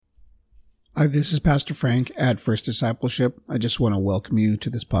Hi, this is Pastor Frank at First Discipleship. I just want to welcome you to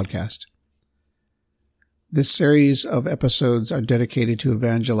this podcast. This series of episodes are dedicated to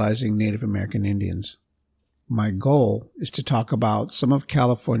evangelizing Native American Indians. My goal is to talk about some of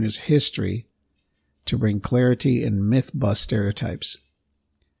California's history to bring clarity in myth-bust stereotypes,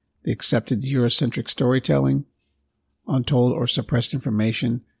 the accepted Eurocentric storytelling, untold or suppressed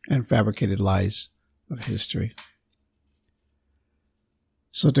information, and fabricated lies of history.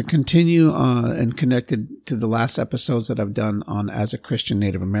 So to continue and connected to the last episodes that I've done on As a Christian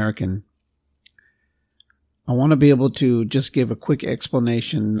Native American, I want to be able to just give a quick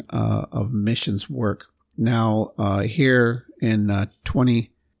explanation of missions work. Now, here in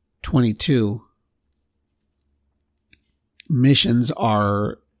 2022, missions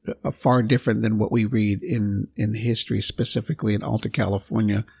are far different than what we read in history, specifically in Alta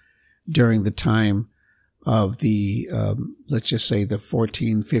California during the time of the, let's just say the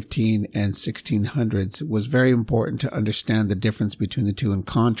 14, 15, and 1600s. It was very important to understand the difference between the two and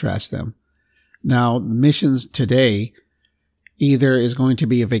contrast them. Now, missions today either is going to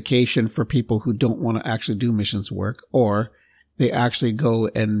be a vacation for people who don't want to actually do missions work, or they actually go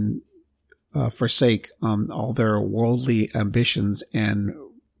and forsake all their worldly ambitions and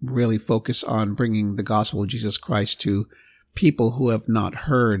really focus on bringing the gospel of Jesus Christ to people who have not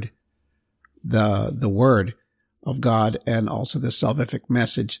heard the word of God, and also the salvific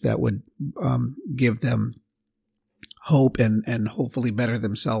message that would give them hope and hopefully better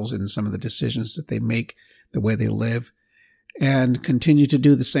themselves in some of the decisions that they make, the way they live, and continue to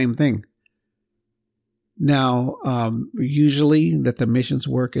do the same thing. Now, usually that the missions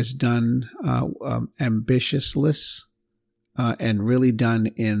work is done ambitiousless and really done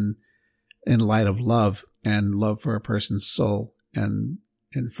in light of love and love for a person's soul and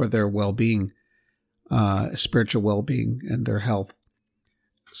for their well-being, spiritual well-being and their health.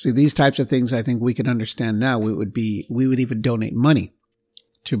 See, these types of things I think we can understand now. We would even donate money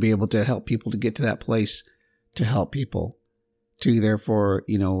to be able to help people to get to that place, to help people, to therefore,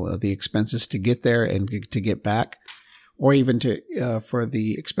 the expenses to get there and to get back, or even to, for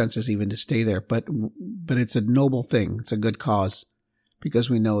the expenses even to stay there. But it's a noble thing. It's a good cause because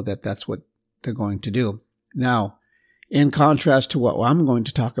we know that that's what they're going to do. Now, in contrast to what I'm going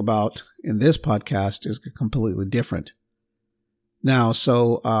to talk about in this podcast is completely different. Now,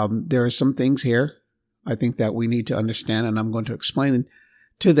 so there are some things here I think that we need to understand, and I'm going to explain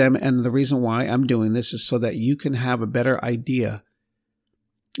to them. And the reason why I'm doing this is so that you can have a better idea,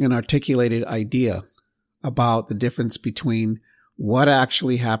 an articulated idea about the difference between what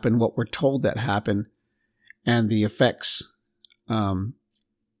actually happened, what we're told that happened, and the effects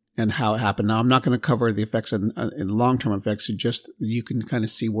and how it happened. Now, I'm not going to cover the effects in long-term effects. You can kind of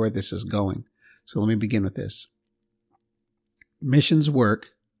see where this is going. So let me begin with this. Missions work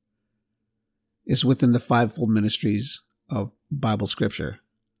is within the fivefold ministries of Bible scripture.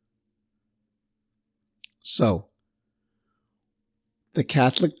 So, the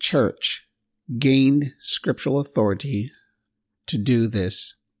Catholic Church gained scriptural authority to do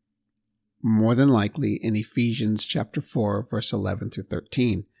this more than likely in Ephesians chapter 4, verse 11 through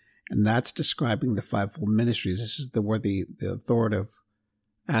 13. And that's describing the fivefold ministries. This is where the authoritative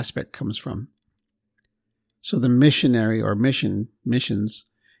aspect comes from. So the missionary or missions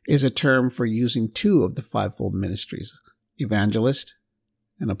is a term for using two of the fivefold ministries, evangelist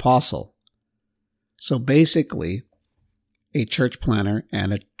and apostle. So basically, a church planner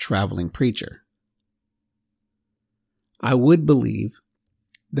and a traveling preacher. I would believe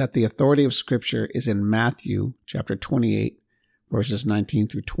that the authority of Scripture is in Matthew chapter 28, verses 19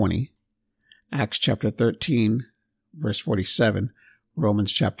 through 20, Acts chapter 13, verse 47,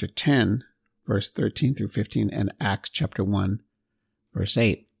 Romans chapter 10, verse 13 through 15, and Acts chapter 1, verse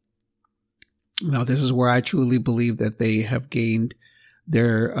 8. Now, this is where I truly believe that they have gained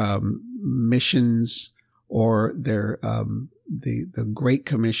their missions or their the Great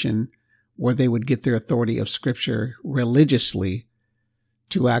Commission, where they would get their authority of Scripture religiously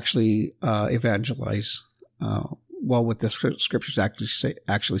to actually evangelize. What the scriptures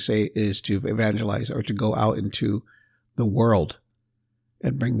actually say is to evangelize, or to go out into the world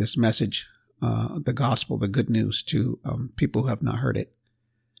and bring this message, the gospel, the good news to people who have not heard it.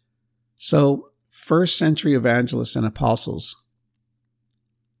 So, first century evangelists and apostles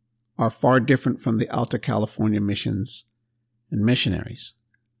are far different from the Alta California missions and missionaries.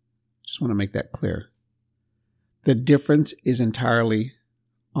 Just want to make that clear. The difference is entirely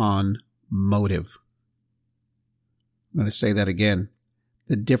on motive. I'm going to say that again.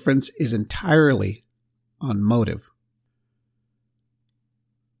 The difference is entirely on motive.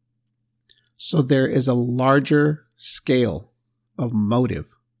 So there is a larger scale of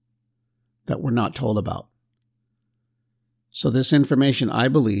motive that we're not told about. So this information, I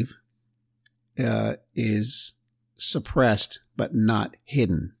believe, is suppressed but not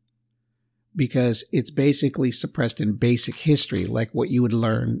hidden, because it's basically suppressed in basic history, like what you would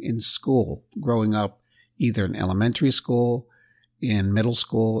learn in school growing up, either in elementary school, in middle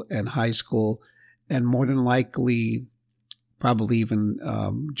school, and high school, and more than likely probably even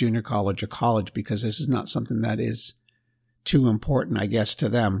junior college or college, because this is not something that is too important, I guess, to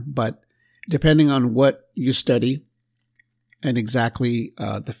them. But depending on what you study and exactly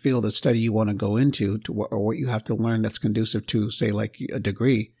the field of study you want to go into, or what you have to learn that's conducive to, say, like a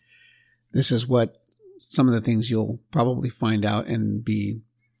degree, this is what some of the things you'll probably find out and be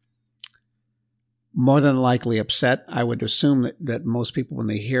more than likely upset. I would assume that most people, when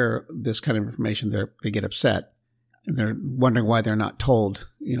they hear this kind of information, they get upset, and they're wondering why they're not told,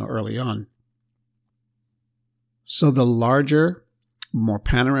 early on. So the larger, more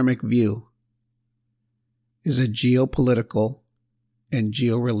panoramic view is a geopolitical and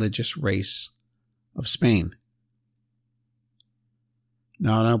georeligious race of Spain.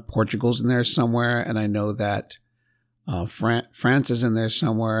 Now, I know Portugal's in there somewhere, and I know that France is in there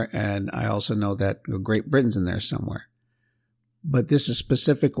somewhere, and I also know that Great Britain's in there somewhere. But this is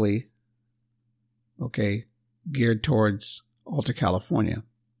specifically, geared towards Alta California.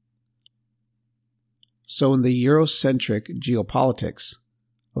 So in the Eurocentric geopolitics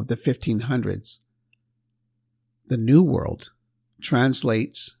of the 1500s, the New World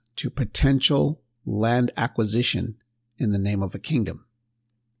translates to potential land acquisition in the name of a kingdom.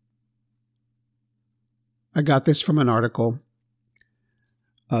 I got this from an article.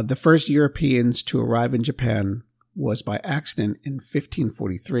 The first Europeans to arrive in Japan was by accident in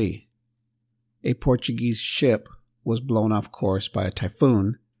 1543. A Portuguese ship was blown off course by a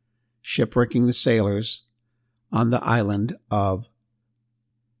typhoon, shipwrecking the sailors on the island of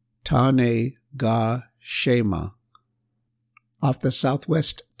Tanegashima off the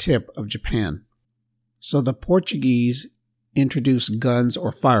southwest tip of Japan. So the Portuguese introduced guns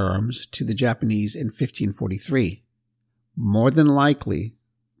or firearms to the Japanese in 1543. More than likely,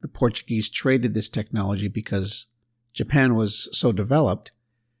 the Portuguese traded this technology because Japan was so developed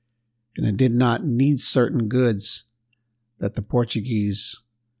and it did not need certain goods that the Portuguese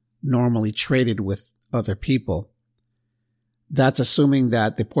normally traded with other people. That's assuming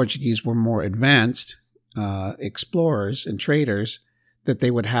that the Portuguese were more advanced explorers and traders, that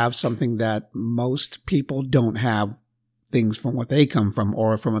they would have something that most people don't have, things from what they come from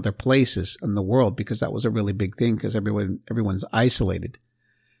or from other places in the world, because that was a really big thing, because everyone's isolated.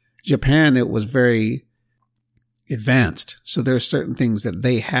 Japan, it was very advanced. So there are certain things that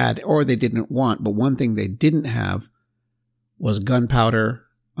they had or they didn't want, but one thing they didn't have was gunpowder.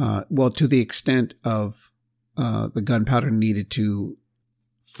 To the extent of the gunpowder needed to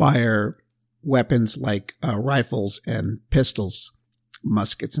fire weapons like rifles and pistols,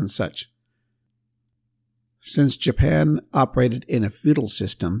 muskets and such. Since Japan operated in a feudal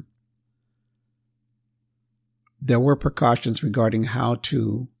system, there were precautions regarding how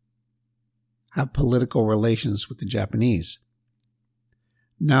to have political relations with the Japanese.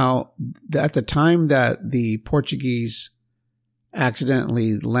 Now, at the time that the Portuguese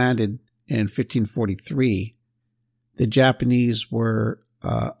accidentally landed in 1543, the Japanese were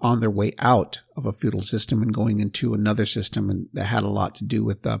on their way out of a feudal system and going into another system, and that had a lot to do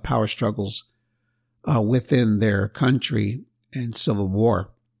with power struggles within their country and civil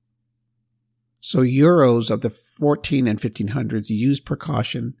war. So Euros of the 14 and 1500s used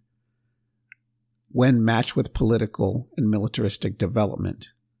precaution when matched with political and militaristic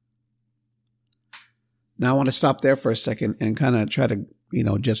development. Now I want to stop there for a second and kind of try to,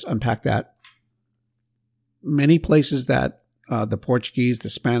 just unpack that. Many places that the Portuguese, the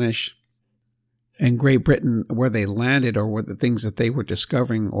Spanish, and Great Britain, where they landed, or where the things that they were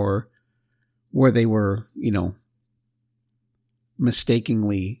discovering, or where they were,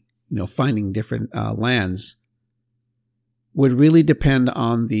 mistakenly, finding different lands, would really depend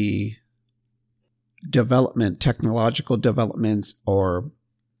on the development, technological developments or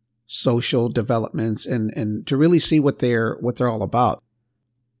social developments, and to really see what they're all about.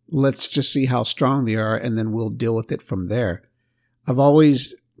 Let's just see how strong they are, and then we'll deal with it from there. I've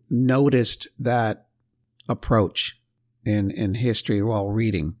always noticed that approach in history while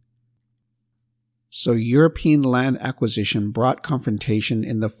reading. So European land acquisition brought confrontation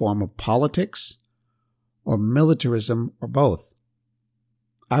in the form of politics or militarism or both.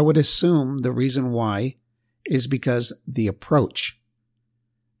 I would assume the reason why is because the approach,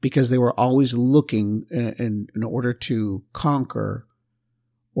 because they were always looking in order to conquer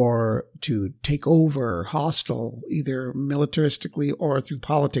or to take over, hostile, either militaristically or through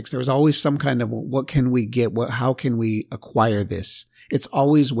politics. There's always some kind of, what can we get? How can we acquire this? It's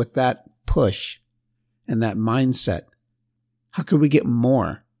always with that push and that mindset. How could we get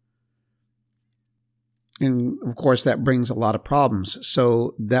more? And of course, that brings a lot of problems.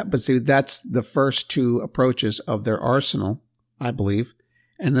 So that's the first two approaches of their arsenal, I believe.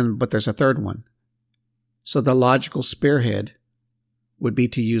 But there's a third one. So the logical spearhead would be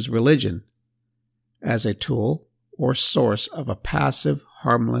to use religion as a tool or source of a passive,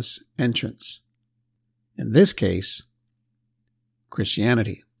 harmless entrance. In this case,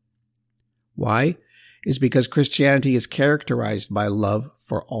 Christianity. Why? Is because Christianity is characterized by love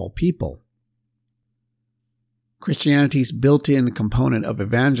for all people. Christianity's built-in component of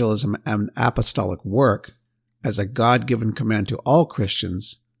evangelism and apostolic work as a God-given command to all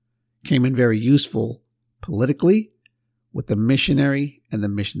Christians came in very useful politically with the missionary and the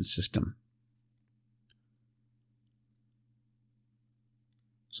mission system.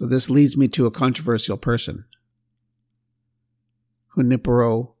 So this leads me to a controversial person,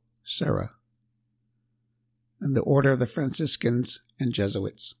 Junipero Serra, and the Order of the Franciscans and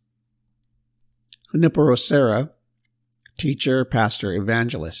Jesuits. Junipero Serra, teacher, pastor,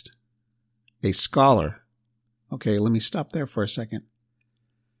 evangelist, a scholar. Okay, let me stop there for a second.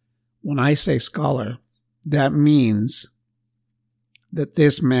 When I say scholar, that means that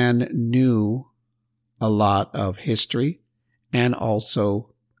this man knew a lot of history and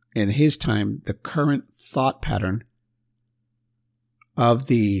also, in his time, the current thought pattern of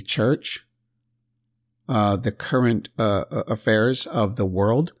the church, the current affairs of the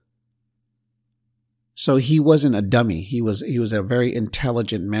world. So he wasn't a dummy. He was a very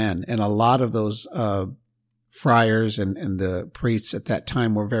intelligent man. And a lot of those friars and the priests at that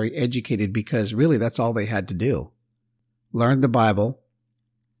time were very educated because really that's all they had to do. Learn the Bible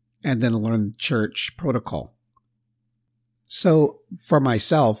and then learn church protocol. So for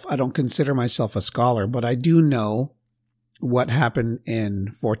myself, I don't consider myself a scholar, but I do know what happened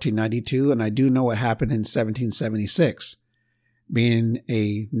in 1492 and I do know what happened in 1776. Being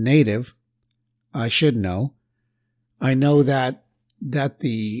a native, I should know. I know that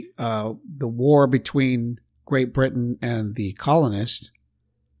the war between Great Britain and the colonists,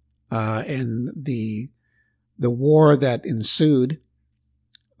 and the war that ensued,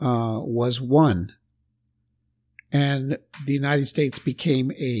 was won, and the United States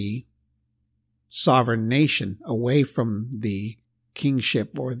became a sovereign nation away from the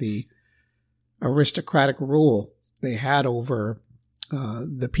kingship or the aristocratic rule they had over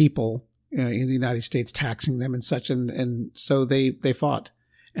the people in the United States, taxing them and such, and so they fought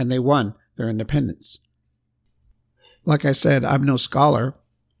and they won their independence. Like I said, I'm no scholar,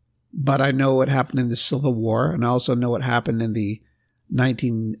 but I know what happened in the Civil War, and I also know what happened in the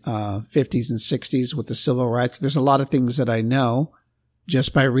 1950s and 60s with the civil rights. There's a lot of things that I know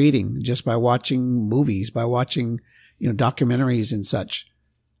just by reading, just by watching movies, by watching, documentaries and such,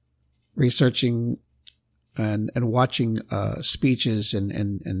 researching and watching speeches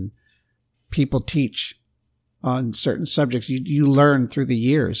and people teach on certain subjects. You learn through the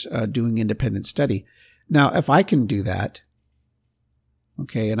years doing independent study. Now, if I can do that,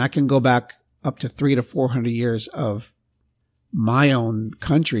 okay, and I can go back up to 300 to 400 years of my own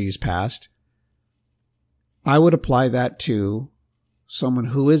country's past, I would apply that to someone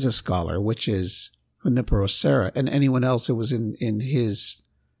who is a scholar, which is Junipero Serra, and anyone else that was in his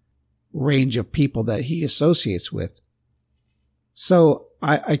range of people that he associates with. So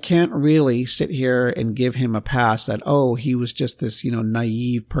I can't really sit here and give him a pass that, he was just this,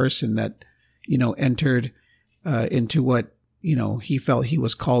 naive person that, entered into what, he felt he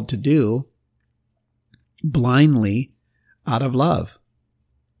was called to do blindly out of love.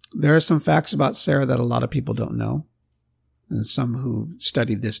 There are some facts about Serra that a lot of people don't know, and some who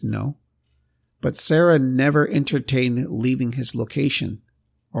studied this know. But Serra never entertained leaving his location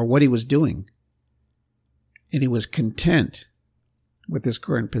or what he was doing, and he was content with his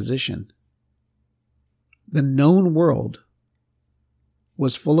current position. The known world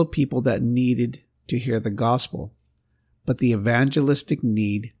was full of people that needed to hear the gospel, but the evangelistic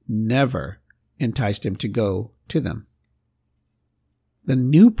need never enticed him to go to them. The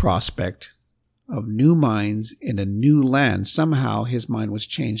new prospect of new minds in a new land, somehow his mind was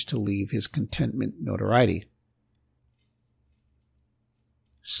changed to leave his contentment notoriety.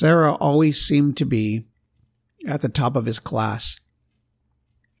 Serra always seemed to be at the top of his class.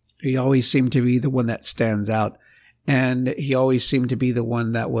 He always seemed to be the one that stands out, and he always seemed to be the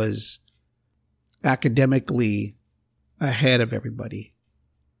one that was academically ahead of everybody.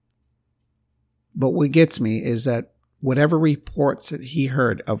 But what gets me is that whatever reports that he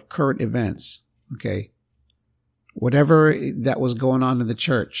heard of current events, okay, whatever that was going on in the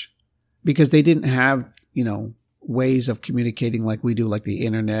church, because they didn't have, ways of communicating like we do, like the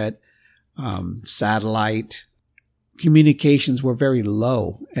internet, satellite. Communications were very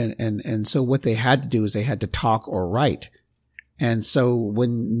low. And so what they had to do is they had to talk or write. And so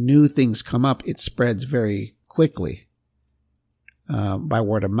when new things come up, it spreads very quickly, by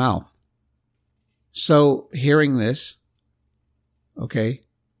word of mouth. So hearing this, okay,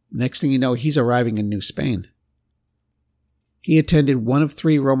 next thing you know, he's arriving in New Spain. He attended one of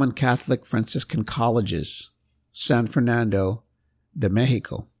 3 Roman Catholic Franciscan colleges, San Fernando de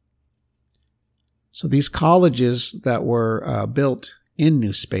Mexico. So these colleges that were built in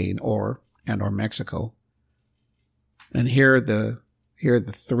New Spain or Mexico, and here are the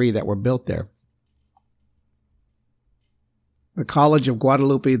 3 that were built there. The College of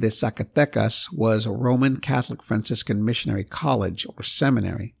Guadalupe de Zacatecas was a Roman Catholic Franciscan missionary college or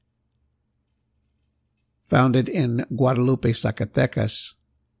seminary, founded in Guadalupe, Zacatecas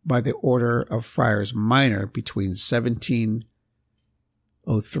by the Order of Friars Minor between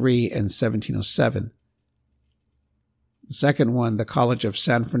 1703 and 1707. The second one, the College of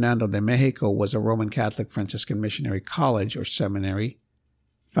San Fernando de Mexico, was a Roman Catholic Franciscan missionary college or seminary,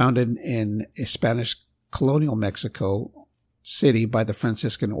 founded in Spanish colonial Mexico City by the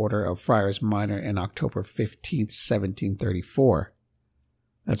Franciscan Order of Friars Minor in October 15th, 1734.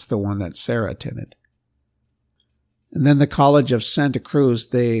 That's the one that Sarah attended. And then the College of Santa Cruz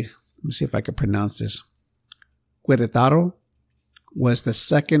let me see if I can pronounce this, Querétaro, was the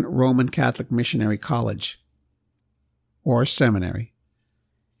second Roman Catholic missionary college or seminary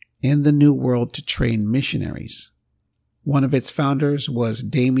in the New World to train missionaries. One of its founders was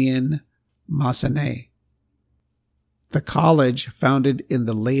Damien Massenet. The college, founded in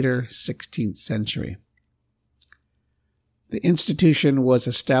the later 16th century. The institution was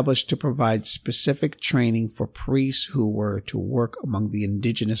established to provide specific training for priests who were to work among the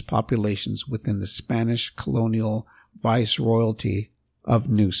indigenous populations within the Spanish colonial viceroyalty of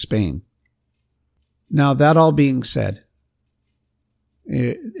New Spain. Now, that all being said,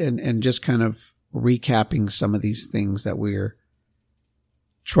 and just kind of recapping some of these things that we're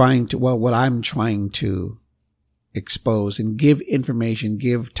what I'm trying to expose and give information,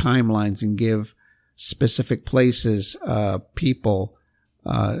 give timelines, and give specific places, people,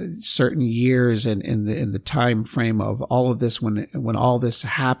 certain years, and in the time frame of all of this when all this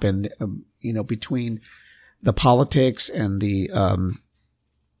happened, between the politics and the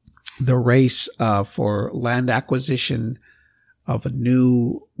race for land acquisition of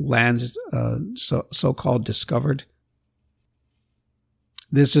new lands, so-called discovered.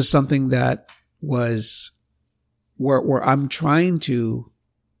 This is something that was where I'm trying to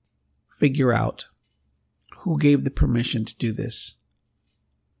figure out who gave the permission to do this.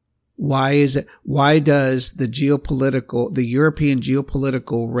 Why does the European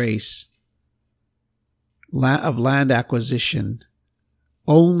geopolitical race of land acquisition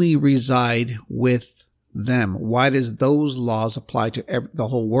only reside with them? Why does those laws apply to the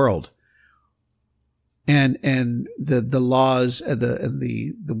whole world? And the laws,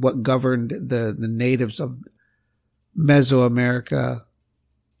 what governed the natives of Mesoamerica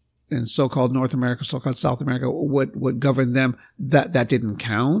and so-called North America, so-called South America, what governed them, that didn't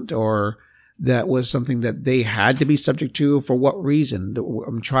count, or that was something that they had to be subject to? For what reason?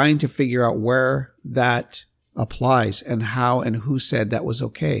 I'm trying to figure out where that applies and how and who said that was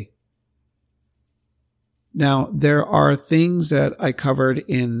okay. Now, there are things that I covered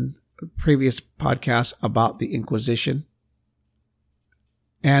in previous podcasts about the Inquisition,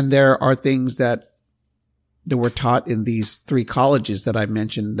 and there are things that were taught in these 3 colleges that I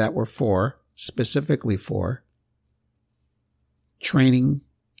mentioned that were specifically for training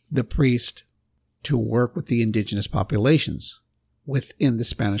the priest to work with the indigenous populations within the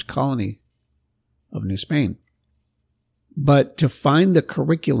Spanish colony of New Spain. But to find the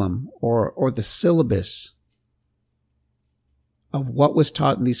curriculum or the syllabus of what was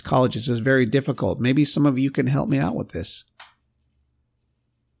taught in these colleges is very difficult. Maybe some of you can help me out with this.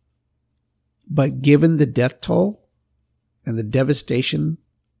 But given the death toll and the devastation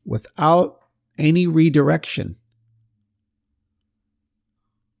without any redirection,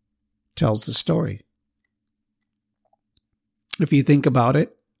 tells the story. If you think about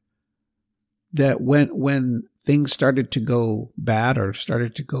it, that when things started to go bad or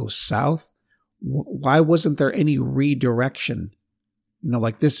started to go south, why wasn't there any redirection?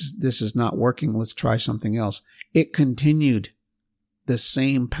 Like this is not working, let's try something else. It continued the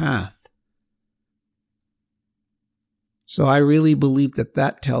same path. So I really believe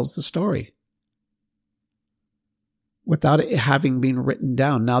that tells the story. without it having been written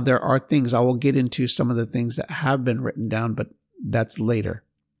down. Now, there are things, I will get into some of the things that have been written down, but that's later.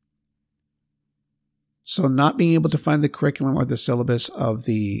 So not being able to find the curriculum or the syllabus of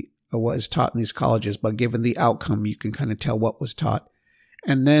what is taught in these colleges, but given the outcome, you can kind of tell what was taught.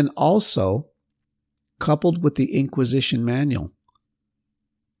 And then also coupled with the Inquisition manual,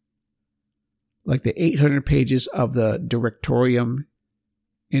 like the 800 pages of the Directorium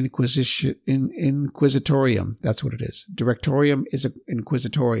Inquisitorium. That's what it is. Directorium is an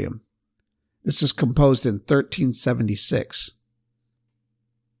Inquisitorium. This is composed in 1376.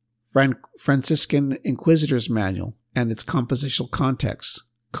 Franciscan Inquisitor's Manual and its compositional context,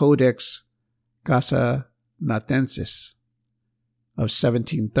 Codex Gasanatensis of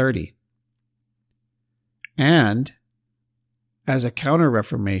 1730. And as a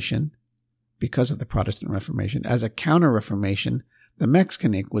counter-reformation, because of the Protestant Reformation, as a counter-reformation, the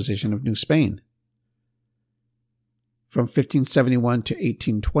Mexican Inquisition of New Spain from 1571 to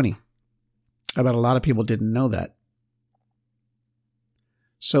 1820. I bet a lot of people didn't know that.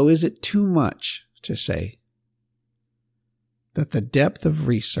 So is it too much to say that the depth of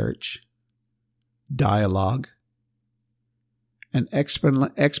research, dialogue, and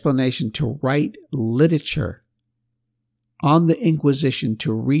explanation to write literature on the Inquisition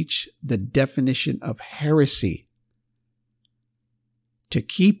to reach the definition of heresy, to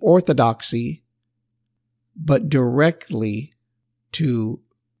keep orthodoxy, but directly to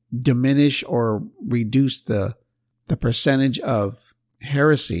diminish or reduce the percentage of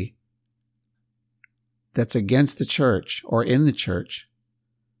heresy that's against the church or in the church?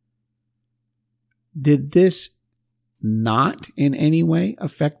 Did this not in any way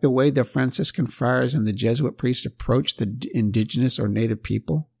affect the way the Franciscan friars and the Jesuit priests approached the indigenous or native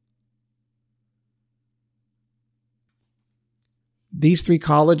people? These three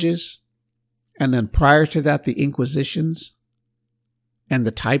colleges, and then prior to that, the Inquisitions and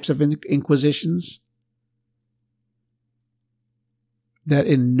the types of Inquisitions, that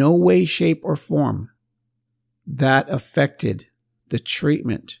in no way, shape, or form that affected the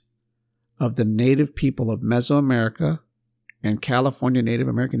treatment of the native people of Mesoamerica and California Native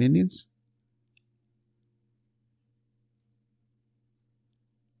American Indians?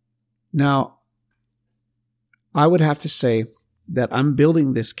 Now, I would have to say that I'm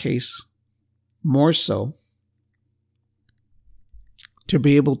building this case more so to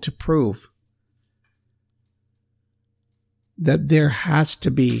be able to prove that there has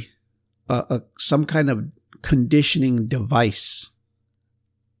to be some kind of conditioning device.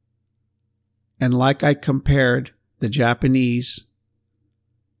 And like I compared the Japanese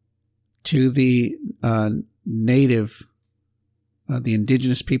to the native, the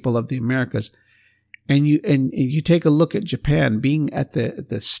indigenous people of the Americas, and you take a look at Japan being at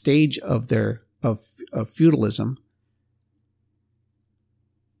the stage of their of feudalism,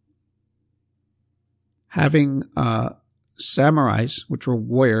 having samurais, which were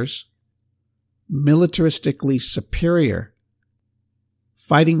warriors, militaristically superior,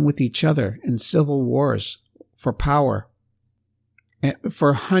 fighting with each other in civil wars for power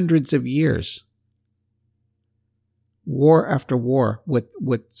for hundreds of years. War after war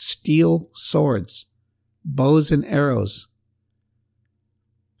with steel swords, bows and arrows,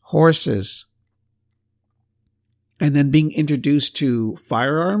 horses, and then being introduced to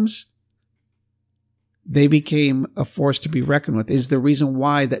firearms, they became a force to be reckoned with. Is the reason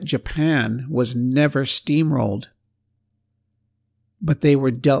why that Japan was never steamrolled, but they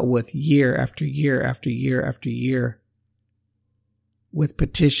were dealt with year after year after year after year with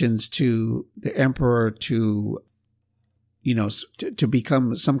petitions to the emperor to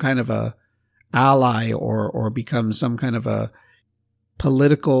become some kind of a ally or become some kind of a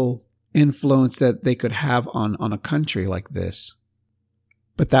political influence that they could have on a country like this.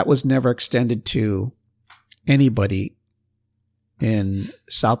 But that was never extended to anybody in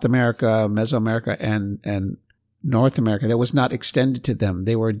South America, Mesoamerica, and North America. That was not extended to them.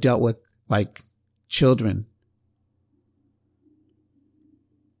 They were dealt with like children.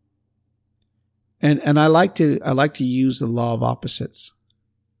 And I like to use the law of opposites.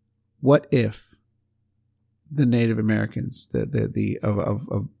 What if the Native Americans,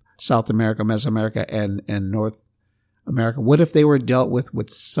 of South America, Mesoamerica, and North America, what if they were dealt with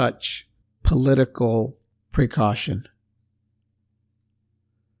such political precaution,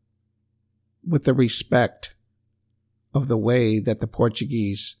 with the respect of the way that the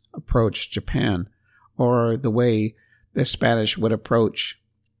Portuguese approached Japan, or the way the Spanish would approach,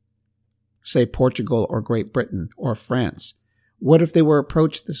 say, Portugal or Great Britain or France? What if they were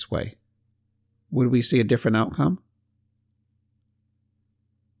approached this way? Would we see a different outcome?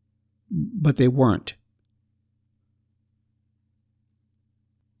 But they weren't.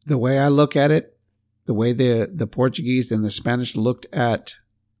 The way I look at it, the way the Portuguese and the Spanish looked at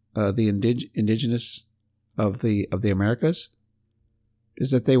the indigenous of the Americas,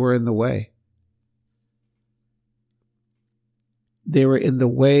 is that they were in the way. They were in the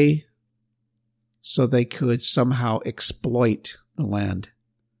way so they could somehow exploit the land,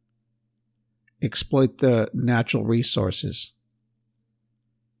 exploit the natural resources,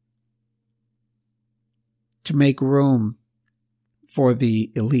 to make room for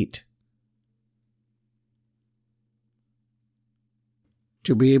the elite,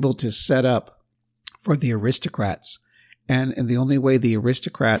 to be able to set up for the aristocrats. And the only way the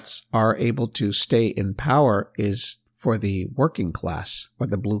aristocrats are able to stay in power is for the working class or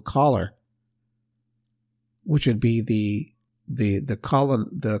the blue collar, which would be the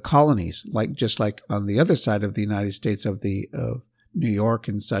colonies, just like on the other side of the United States of New York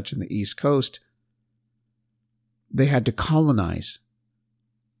and such in the East Coast. They had to colonize.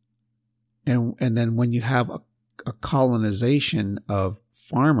 And then when you have a colonization of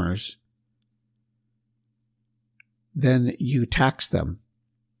farmers, then you tax them.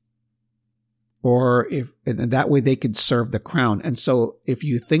 And that way they could serve the crown. And so if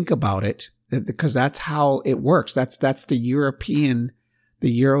you think about it, because that's how it works, that's the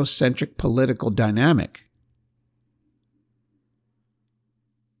Eurocentric political dynamic.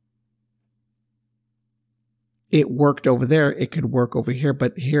 It worked over there. It could work over here,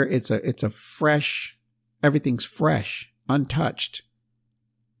 but here it's a fresh, everything's fresh, untouched.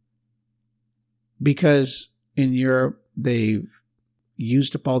 Because in Europe, they've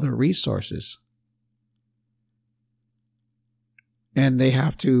used up all their resources. And they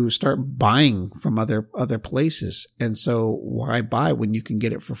have to start buying from other places. And so why buy when you can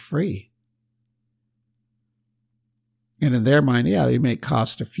get it for free? And in their mind, yeah, they may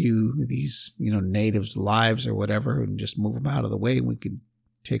cost a few of these, natives' lives or whatever, and just move them out of the way. And we can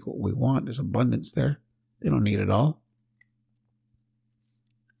take what we want. There's abundance there. They don't need it all.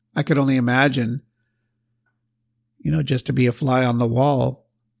 I could only imagine, just to be a fly on the wall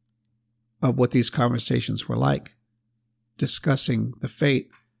of what these conversations were like, discussing the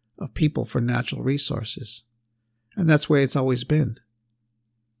fate of people for natural resources. And that's the way it's always been.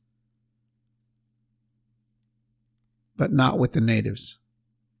 But not with the natives.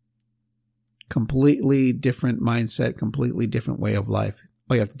 Completely different mindset, completely different way of life.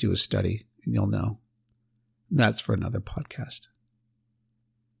 All you have to do is study and you'll know. That's for another podcast.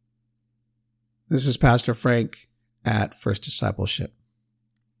 This is Pastor Frank at First Discipleship.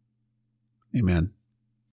 Amen.